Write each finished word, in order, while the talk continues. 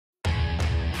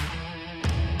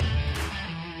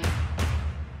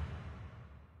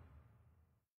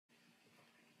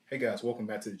Hey guys, welcome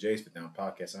back to the Jays Fit Down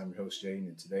podcast. I'm your host Jaden,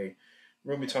 and today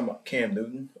we're going to be talking about Cam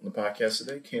Newton on the podcast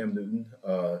today. Cam Newton,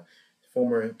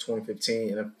 former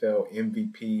 2015 NFL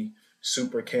MVP,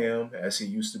 Super Cam, as he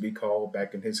used to be called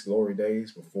back in his glory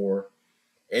days before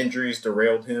injuries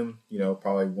derailed him.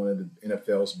 Probably one of the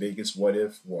NFL's biggest what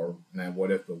if, or not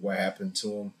what if, but what happened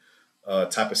to him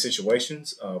type of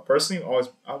situations. Personally,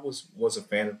 I was a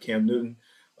fan of Cam Newton,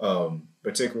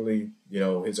 particularly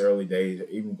his early days.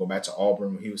 Even go back to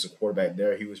Auburn when he was a quarterback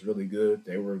there, he was really good.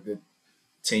 They were a good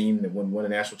team that won a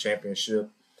national championship.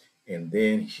 And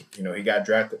then he got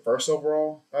drafted first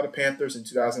overall by the Panthers in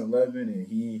 2011, and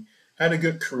he had a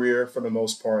good career for the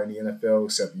most part in the NFL,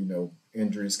 except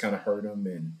injuries kind of hurt him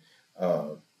and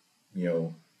uh,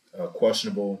 a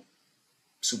questionable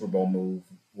Super Bowl move.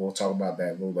 We'll talk about that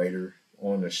a little later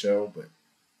on the show,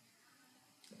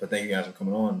 but thank you guys for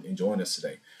coming on and joining us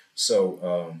today.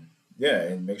 So yeah,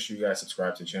 and make sure you guys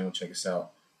subscribe to the channel. Check us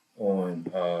out on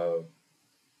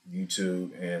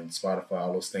YouTube and Spotify.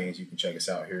 All those things you can check us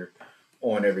out here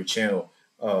on every channel.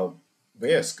 But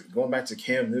yes, going back to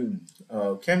Cam Newton.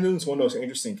 Cam Newton's one of those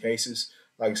interesting cases.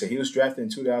 Like I said, he was drafted in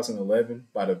 2011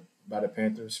 by the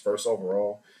Panthers, first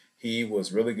overall. He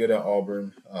was really good at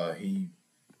Auburn. He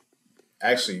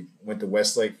actually went to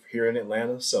Westlake here in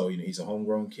Atlanta, so he's a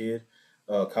homegrown kid.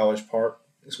 College Park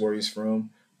is where he's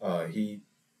from. He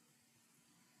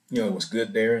was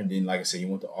good there, and then like I said, he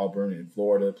went to Auburn in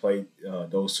Florida, played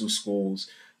those two schools.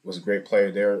 Was a great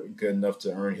player there, good enough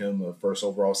to earn him a first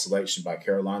overall selection by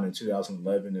Carolina in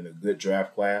 2011 in a good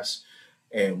draft class.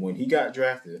 And when he got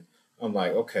drafted, I'm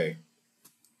like, okay,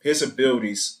 his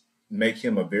abilities make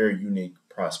him a very unique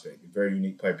prospect, a very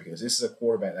unique player because this is a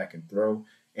quarterback that can throw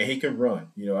and he can run.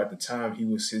 At the time he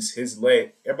was his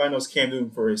leg. Everybody knows Cam Newton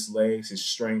for his legs, his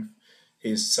strength,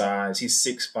 his size. He's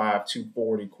 6'5",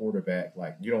 240 quarterback.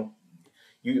 Like you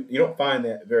don't find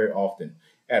that very often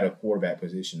at a quarterback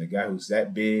position. A guy who's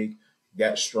that big,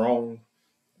 that strong,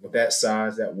 with that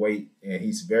size, that weight, and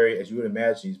he's very, as you would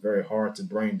imagine, he's very hard to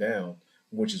bring down,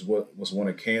 which is what was one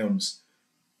of Cam's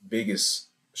biggest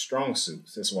strong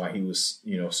suits. That's why he was,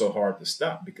 so hard to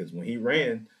stop because when he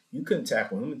ran, you couldn't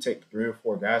tackle him and take three or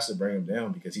four guys to bring him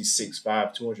down because he's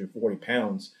 6'5", 240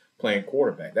 pounds playing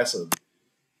quarterback. That's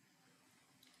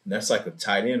like a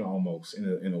tight end almost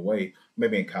in a way.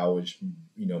 Maybe in college,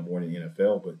 more than the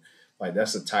NFL, but like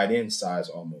that's a tight end size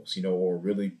almost, or a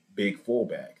really big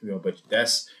fullback, But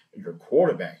that's your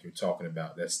quarterback you're talking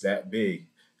about. That's that big.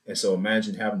 And so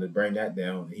imagine having to bring that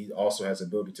down. He also has the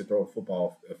ability to throw a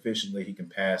football efficiently. He can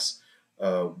pass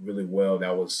really well.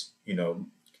 That was, a lot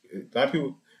of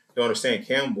people don't understand.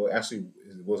 Campbell actually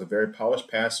was a very polished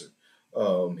passer.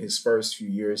 His first few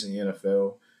years in the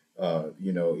NFL,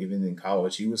 even in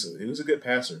college, he was a good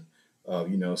passer.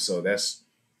 So that's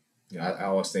I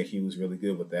always think he was really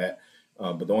good with that.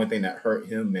 But the only thing that hurt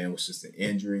him, man, was just the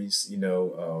injuries.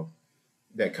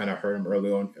 That kind of hurt him early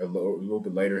on, a little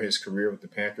bit later in his career with the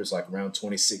Panthers, like around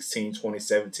 2016,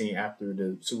 2017, after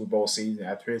the Super Bowl season,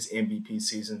 after his MVP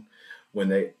season, when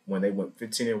they went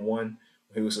 15-1,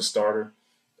 he was a starter.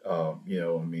 I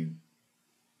mean,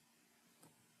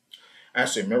 I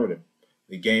actually remember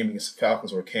the game against the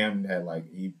Falcons where Cam had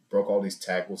he broke all these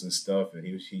tackles and stuff, and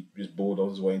he just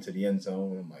bulldozed his way into the end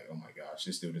zone. And I'm like, oh my gosh,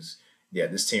 this dude is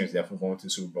this team is definitely going to the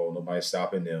Super Bowl. Nobody's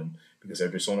stopping them because they're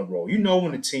just on a roll.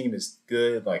 When the team is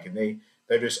good, and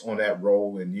they're just on that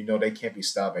roll, and they can't be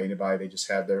stopped by anybody. They just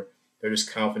they're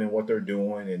just confident in what they're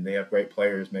doing, and they have great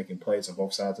players making plays on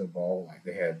both sides of the ball. Like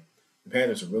the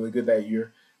Panthers were really good that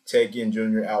year. Ted Ginn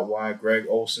Jr. out wide, Greg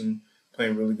Olsen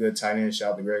playing really good tight end.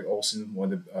 Shout out to Greg Olsen,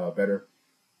 one of the better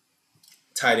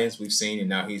tight ends we've seen, and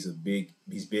now he's big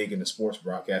in the sports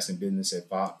broadcasting business at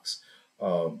Fox.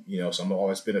 So I've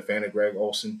always been a fan of Greg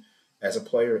Olsen as a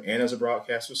player and as a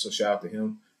broadcaster. So shout out to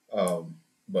him.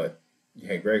 But you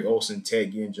had Greg Olsen,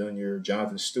 Ted Ginn Jr.,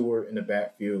 Jonathan Stewart in the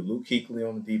backfield, Luke Kuechly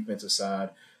on the defensive side,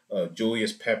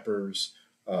 Julius Peppers,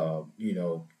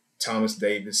 Thomas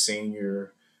Davis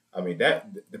Sr. I mean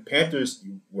the Panthers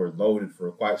were loaded for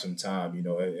quite some time,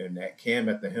 and that Cam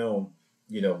at the helm,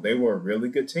 they were a really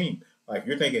good team. Like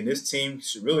you're thinking this team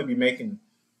should really be making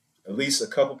at least a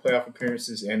couple playoff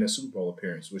appearances and a Super Bowl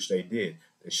appearance, which they did.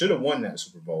 They should have won that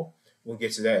Super Bowl. We'll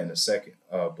get to that in a second.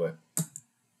 But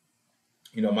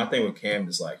my thing with Cam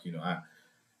is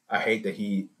I hate that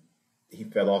he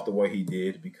fell off the way he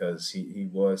did because he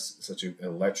was such an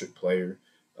electric player.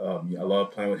 I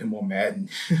love playing with him on Madden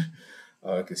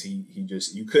because he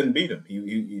just you couldn't beat him.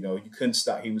 You couldn't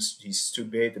stop. He's too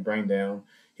big to bring down.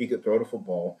 He could throw the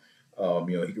football.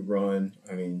 He could run.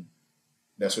 I mean,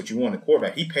 that's what you want in a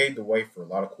quarterback. He paved the way for a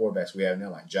lot of quarterbacks we have now,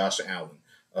 like Josh Allen,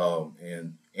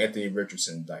 and Anthony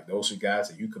Richardson, like those are guys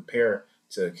that you compare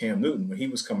to Cam Newton when he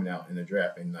was coming out in the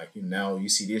draft. And like now you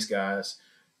see these guys.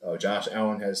 Josh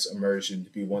Allen has emerged to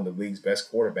be one of the league's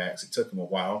best quarterbacks. It took him a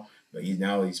while, but he's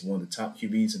one of the top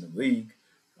QBs in the league.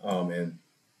 And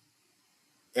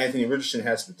Anthony Richardson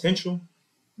has potential,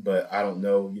 but I don't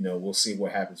know. We'll see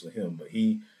what happens with him. But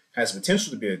he has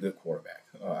potential to be a good quarterback.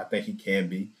 I think he can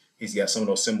be. He's got some of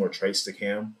those similar traits to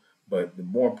Cam. But the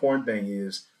more important thing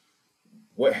is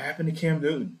what happened to Cam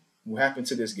Newton? What happened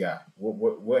to this guy?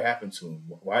 What happened to him?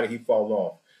 Why did he fall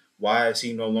off? Why is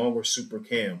he no longer Super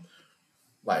Cam?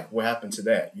 Like, what happened to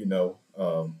that?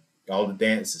 All the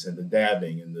dances and the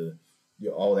dabbing and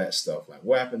all that stuff. Like,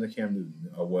 what happened to Cam Newton?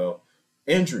 Well,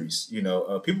 injuries.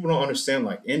 People don't understand.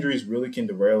 Like, injuries really can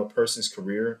derail a person's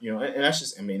career. And that's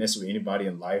just. I mean, that's with anybody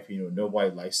in life.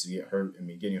 Nobody likes to get hurt. I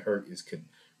mean, getting hurt could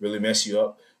really mess you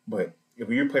up. But if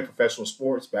you play professional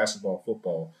sports, basketball,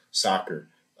 football, soccer,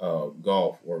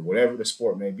 golf, or whatever the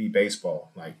sport may be,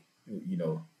 baseball, like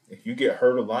if you get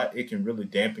hurt a lot, it can really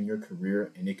dampen your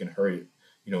career and it can hurt it.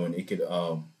 And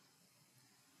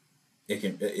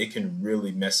it can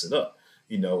really mess it up.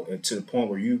 And to the point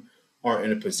where you aren't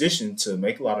in a position to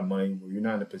make a lot of money, where you're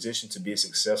not in a position to be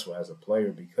successful as a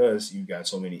player because you got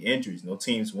so many injuries. No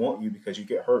teams want you because you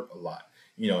get hurt a lot.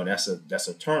 And that's a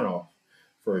turnoff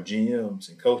for GMs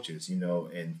and coaches,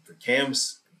 and for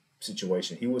Cam's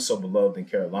situation, he was so beloved in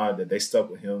Carolina that they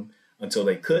stuck with him until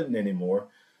they couldn't anymore.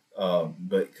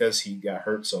 But because he got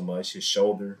hurt so much, his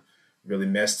shoulder really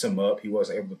messed him up. He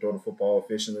wasn't able to throw the football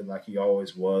efficiently like he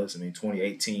always was. I mean,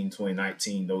 2018,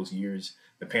 2019, those years,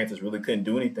 the Panthers really couldn't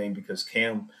do anything because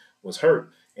Cam was hurt,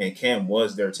 and Cam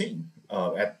was their team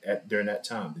during that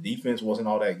time. The defense wasn't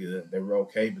all that good. They were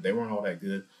okay, but they weren't all that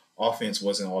good. Offense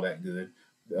wasn't all that good.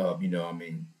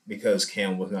 Because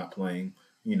Cam was not playing,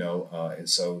 and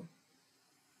so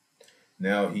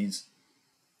now he's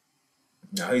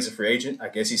a free agent. I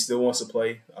guess he still wants to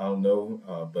play. I don't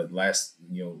know. But last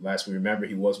we remember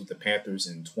he was with the Panthers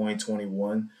in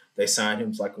 2021. They signed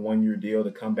him to like a 1-year deal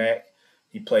to come back.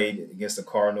 He played against the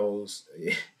Cardinals,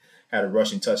 had a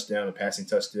rushing touchdown, a passing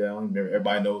touchdown. Remember,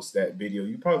 everybody knows that video.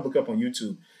 You probably look up on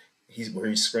YouTube. Where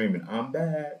he's screaming, "I'm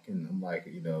back," and I'm like,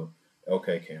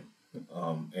 okay, Cam.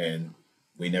 And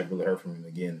we never really heard from him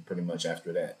again pretty much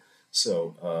after that.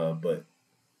 So, but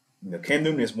Cam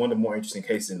Newton is one of the more interesting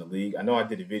cases in the league. I know I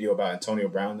did a video about Antonio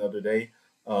Brown the other day,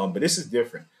 but this is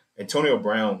different. Antonio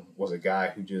Brown was a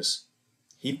guy who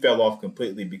he fell off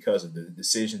completely because of the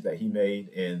decisions that he made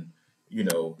and,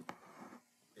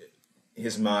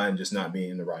 his mind just not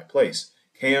being in the right place.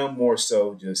 Cam, more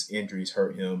so, just injuries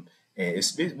hurt him. And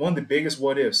it's one of the biggest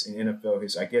what ifs in NFL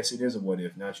history. I guess it is a what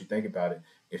if now that you think about it.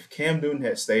 If Cam Newton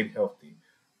had stayed healthy,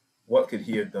 what could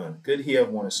he have done? Could he have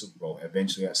won a Super Bowl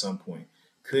eventually at some point?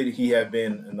 Could he have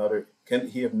won another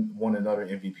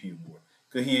MVP award?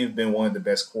 Could he have been one of the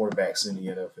best quarterbacks in the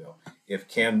NFL? If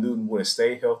Cam Newton would have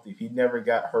stayed healthy, if he never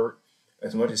got hurt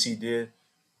as much as he did,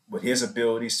 with his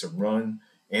abilities to run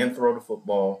and throw the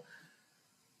football,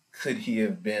 could he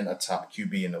have been a top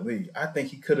QB in the league? I think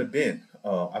he could have been.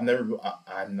 I'm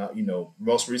not,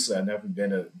 most recently I've never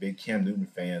been a big Cam Newton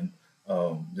fan,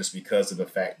 just because of the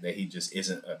fact that he just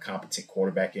isn't a competent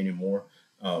quarterback anymore.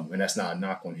 And that's not a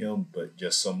knock on him, but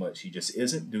just so much he just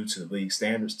isn't due to the league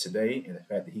standards today and the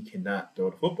fact that he cannot throw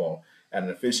the football at an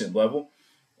efficient level.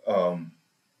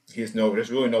 There's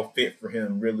really no fit for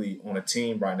him really on a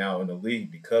team right now in the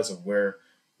league because of where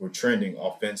we're trending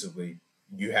offensively.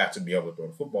 You have to be able to throw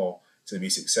the football to be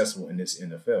successful in this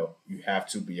NFL. You have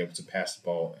to be able to pass the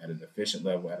ball at an efficient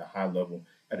level, at a high level,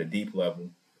 at a deep level.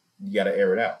 You got to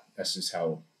air it out. That's just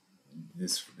how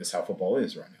how football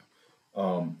is right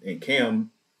now. And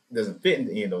Cam doesn't fit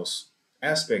into any of those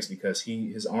aspects because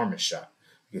his arm is shot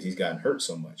because he's gotten hurt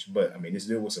so much. But I mean, this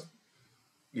dude was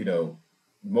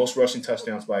most rushing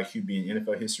touchdowns by a QB in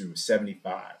NFL history was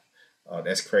 75.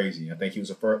 That's crazy. I think he was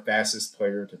the fastest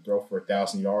player to throw for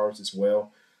 1,000 yards as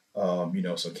well.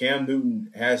 So Cam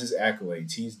Newton has his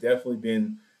accolades. He's definitely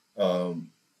been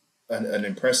an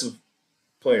impressive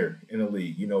player in the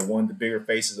league. One of the bigger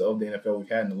faces of the NFL we've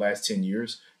had in the last 10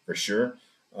 years for sure.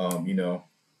 At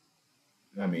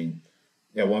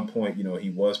one point, he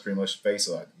was pretty much the face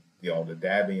of the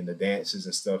dabbing and the dances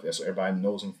and stuff. That's what everybody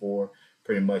knows him for.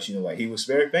 Pretty much, he was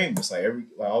very famous. A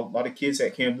lot of kids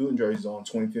had Cam Newton jerseys on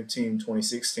 2015,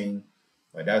 2016.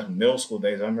 That was middle school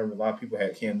days. I remember a lot of people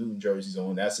had Cam Newton jerseys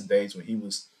on. That's the days when he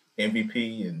was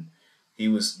MVP and he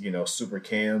was, super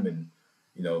Cam. And,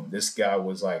 this guy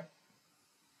was going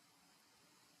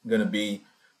to be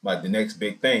the next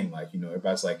big thing.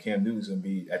 Everybody's like Cam Newton's going to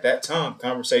be, at that time,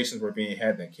 conversations were being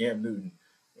had that Cam Newton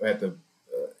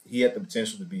he had the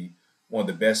potential to be one of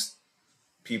the best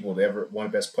people to ever, one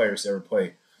of the best players to ever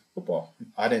play football.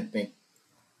 I didn't think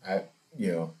I,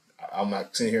 you know, I'm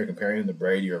not sitting here comparing him to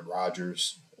Brady or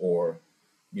Rodgers or,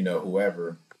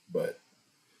 whoever, but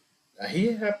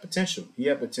he had potential. He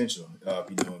had potential. I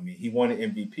mean, he won an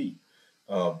MVP.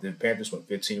 The Panthers went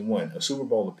 15-1, a Super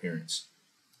Bowl appearance.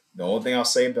 The only thing I'll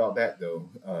say about that though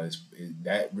is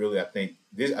that really I think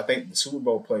the Super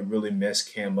Bowl play really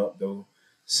messed Cam up though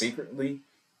secretly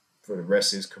for the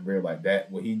rest of his career like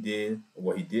that. What he did or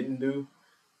what he didn't do,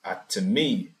 to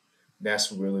me,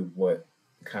 that's really what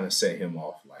kind of set him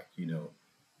off.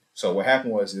 So what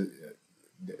happened was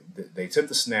they took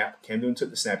the snap. Cam Newton took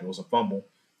the snap. It was a fumble,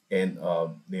 and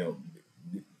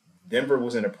Denver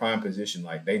was in a prime position.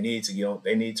 Like they need to get on.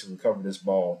 They need to recover this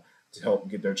ball to help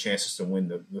get their chances to win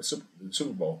the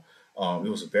Super Bowl. It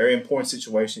was a very important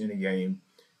situation in the game,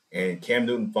 and Cam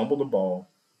Newton fumbled the ball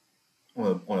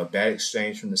on a bad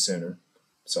exchange from the center.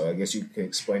 So I guess you can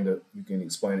explain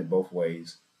it both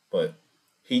ways. But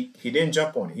he didn't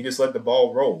jump on it. He just let the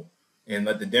ball roll and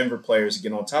let the Denver players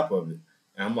get on top of it.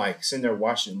 And I'm like sitting there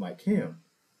watching, like, Cam,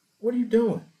 what are you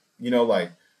doing?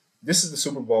 Like this is the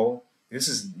Super Bowl. This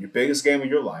is your biggest game of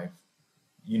your life.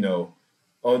 You know,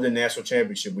 other than the national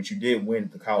championship, which you did win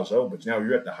at the college level, but now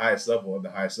you're at the highest level of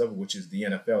the highest level, which is the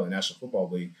NFL, the National Football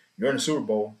League. You're in the Super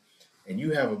Bowl, and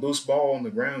you have a loose ball on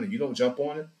the ground, and you don't jump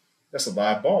on it. That's a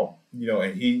live ball,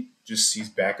 And he's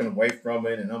backing away from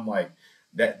it, and I'm like,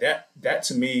 that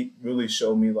to me really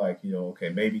showed me like, okay,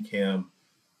 maybe Cam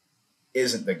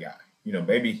isn't the guy.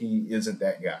 Maybe he isn't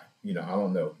that guy. I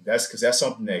don't know. That's because that's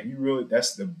something that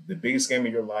that's the biggest game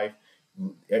of your life.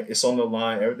 It's on the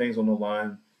line. Everything's on the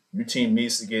line. Your team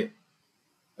needs to get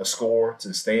a score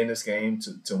to stay in this game,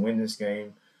 to win this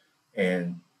game.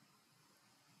 And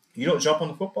you don't jump on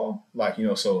the football.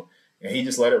 So and he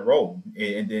just let it roll.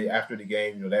 And then after the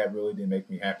game, that really did make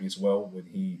me happy as well. When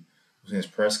he was in his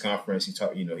press conference, he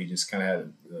talked, he just kind of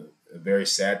had a very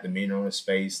sad demeanor on his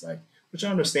face, which I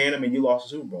understand. I mean, you lost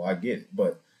the Super Bowl. I get it.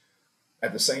 But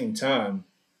at the same time,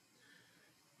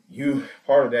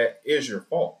 part of that is your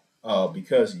fault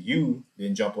because you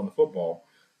didn't jump on the football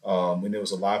when there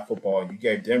was a live football. You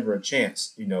gave Denver a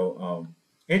chance.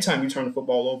 Anytime you turn the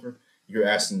football over, you're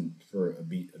asking for a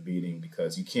beating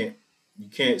because you can't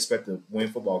expect to win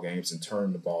football games and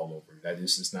turn the ball over. That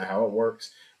is just not how it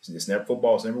works.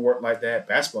 Football's never worked like that.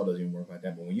 Basketball doesn't even work like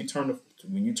that. But when you turn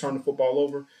the football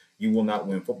over, you will not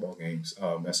win football games.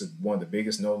 That's one of the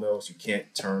biggest no-nos. You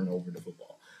can't turn over the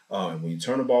football. And when you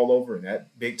turn the ball over in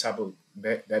that big type of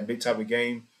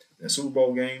game, in a Super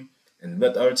Bowl game, and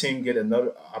let the other team get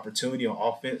another opportunity on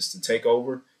offense to take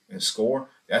over and score,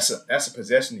 that's a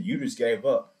possession that you just gave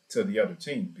up to the other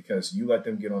team because you let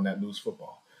them get on that loose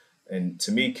football. And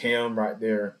to me, Cam right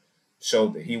there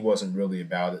showed that he wasn't really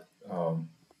about it.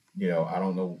 I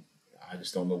don't know. I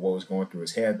just don't know what was going through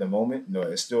his head at the moment.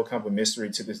 It's still kind of a mystery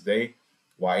to this day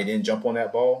why he didn't jump on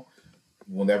that ball.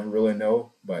 We'll never really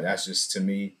know. But that's just, to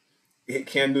me,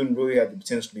 Cam Newton really had the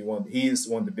potential to be he is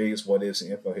one of the biggest what ifs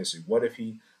in NFL history. What if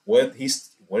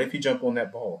he jumped on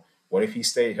that ball? What if he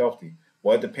stayed healthy?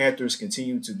 What if the Panthers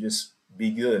continued to just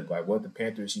be good? What if the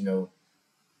Panthers,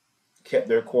 kept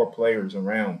their core players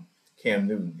around Cam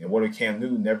Newton? And what if Cam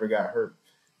Newton never got hurt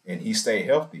and he stayed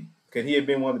healthy? Could he have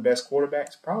been one of the best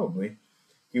quarterbacks? Probably.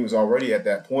 He was already at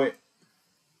that point.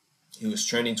 He was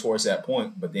trending towards that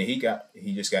point, but then he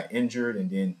just got injured,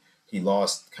 and then he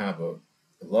lost kind of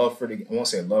a love for I won't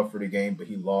say love for the game, but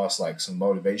he lost some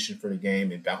motivation for the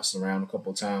game and bounced around a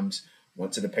couple of times.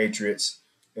 Went to the Patriots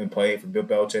and played for Bill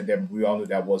Belichick. That we all knew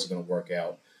that wasn't going to work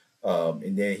out.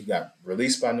 And then he got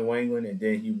released by New England, and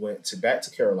then he went back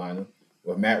to Carolina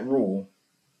with Matt Rule.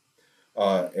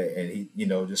 And he,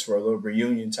 just for a little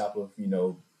reunion type of,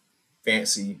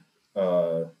 fancy,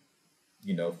 for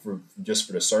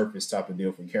the surface type of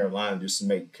deal from Carolina, just to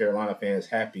make Carolina fans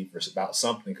happy about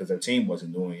something because their team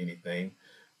wasn't doing anything.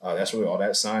 That's really all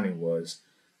that signing was.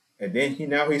 And then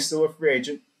he's still a free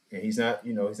agent, and he's not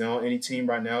on any team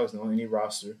right now. He's not on any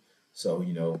roster. So,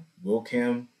 will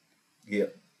Cam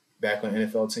get back on an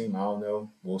NFL team? I don't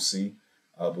know. We'll see.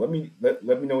 But let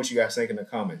me know what you guys think in the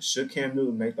comments. Should Cam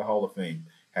Newton make the Hall of Fame?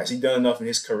 Has he done enough in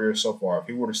his career so far? If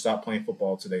he were to stop playing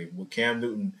football today, would Cam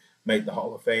Newton make the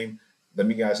Hall of Fame? Let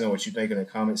me guys know what you think in the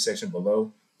comment section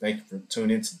below. Thank you for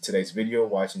tuning in to today's video,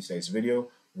 watching today's video.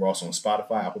 We're also on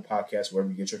Spotify, Apple Podcasts, wherever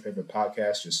you get your favorite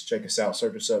podcast. Just check us out.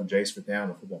 Search us up, Jace for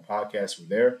Down, or Football Podcast. We're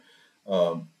there.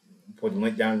 Put the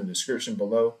link down in the description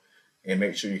below. And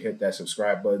make sure you hit that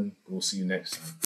subscribe button. We'll see you next time.